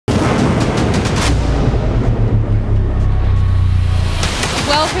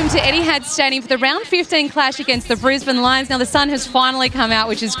into Etihad Stadium for the round 15 clash against the Brisbane Lions. Now, the sun has finally come out,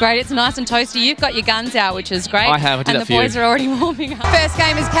 which is great. It's nice and toasty. You've got your guns out, which is great. I have. I did and that the boys are already warming up. First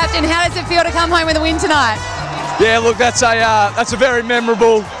game as captain. How does it feel to come home with a win tonight? Yeah, look, that's a very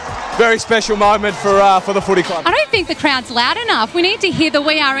memorable, very special moment for the footy club. I don't think the crowd's loud enough. We need to hear the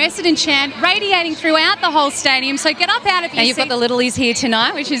We Are Essendon chant radiating throughout the whole stadium. So get up out of your seat. And you've got the littlies here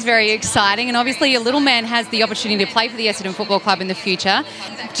tonight, which is very exciting. And obviously your little man has the opportunity to play for the Essendon Football Club in the future.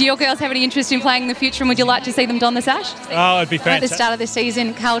 Do your girls have any interest in playing in the future, and would you like to see them don the sash? Oh, it'd be fantastic. At the start of the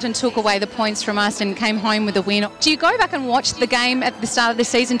season, Carlton took away the points from us and came home with a win. Do you go back and watch the game at the start of the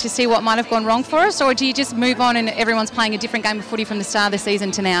season to see what might have gone wrong for us, or do you just move on and everyone's playing a different game of footy from the start of the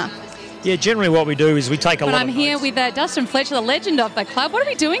season to now? Yeah, generally what we do is we take a lot of I'm here with Dustin Fletcher, the legend of the club. What are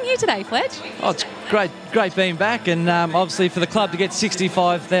we doing here today, Fletch? Oh, it's great being back, and obviously for the club to get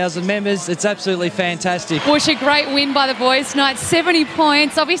 65,000 members, it's absolutely fantastic. Bush, a great win by the boys tonight, 70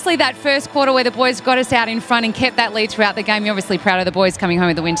 points. Obviously that first quarter where the boys got us out in front and kept that lead throughout the game. You're obviously proud of the boys coming home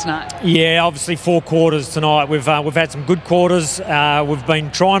with the win tonight. Yeah, obviously 4 quarters tonight. We've had some good quarters. We've been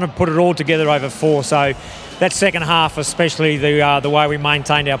trying to put it all together over 4, so that second half, especially the way we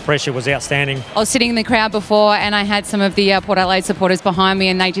maintained our pressure, was outstanding. I was sitting in the crowd before and I had some of the Port Adelaide supporters behind me,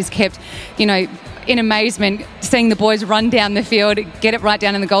 and they just kept, you know, in amazement, seeing the boys run down the field, get it right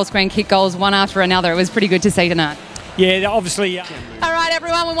down in the goal square and kick goals one after another. It was pretty good to see tonight. Yeah, obviously. All right,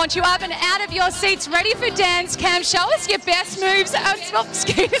 everyone, we want you up and out of your seats, ready for dance cam. Show us your best moves. Oh,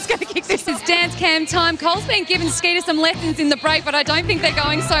 Skeeter's going to kick this. This is dance cam time. Cole's been giving Skeeter some lessons in the break, but I don't think they're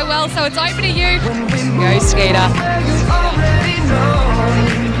going so well, so it's over to you. Go, Skeeter.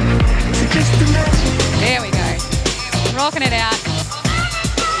 There we go. Rocking it out.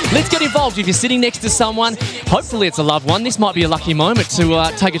 Let's get involved. If you're sitting next to someone, hopefully it's a loved one, this might be a lucky moment to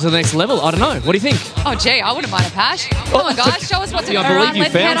take it to the next level. I don't know. What do you think? Oh, gee, I wouldn't mind a pash. Come on, guys, show us what's going on. I believe you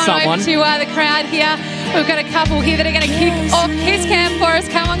Let's found head on someone. over to the crowd here. We've got a couple here that are going to kick off kiss cam for us.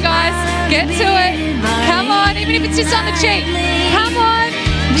 Come on, guys, get to it. Come on, even if it's just on the cheek. Come on,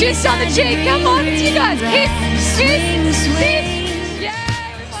 just on the cheek. Come on, it's you guys. Kiss, kiss, kiss.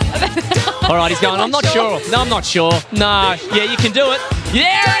 All right, he's going, I'm not sure. No, I'm not sure. No. Yeah, you can do it.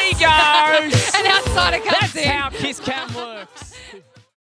 There he goes. An outsider comes in. That's how kiss cam works.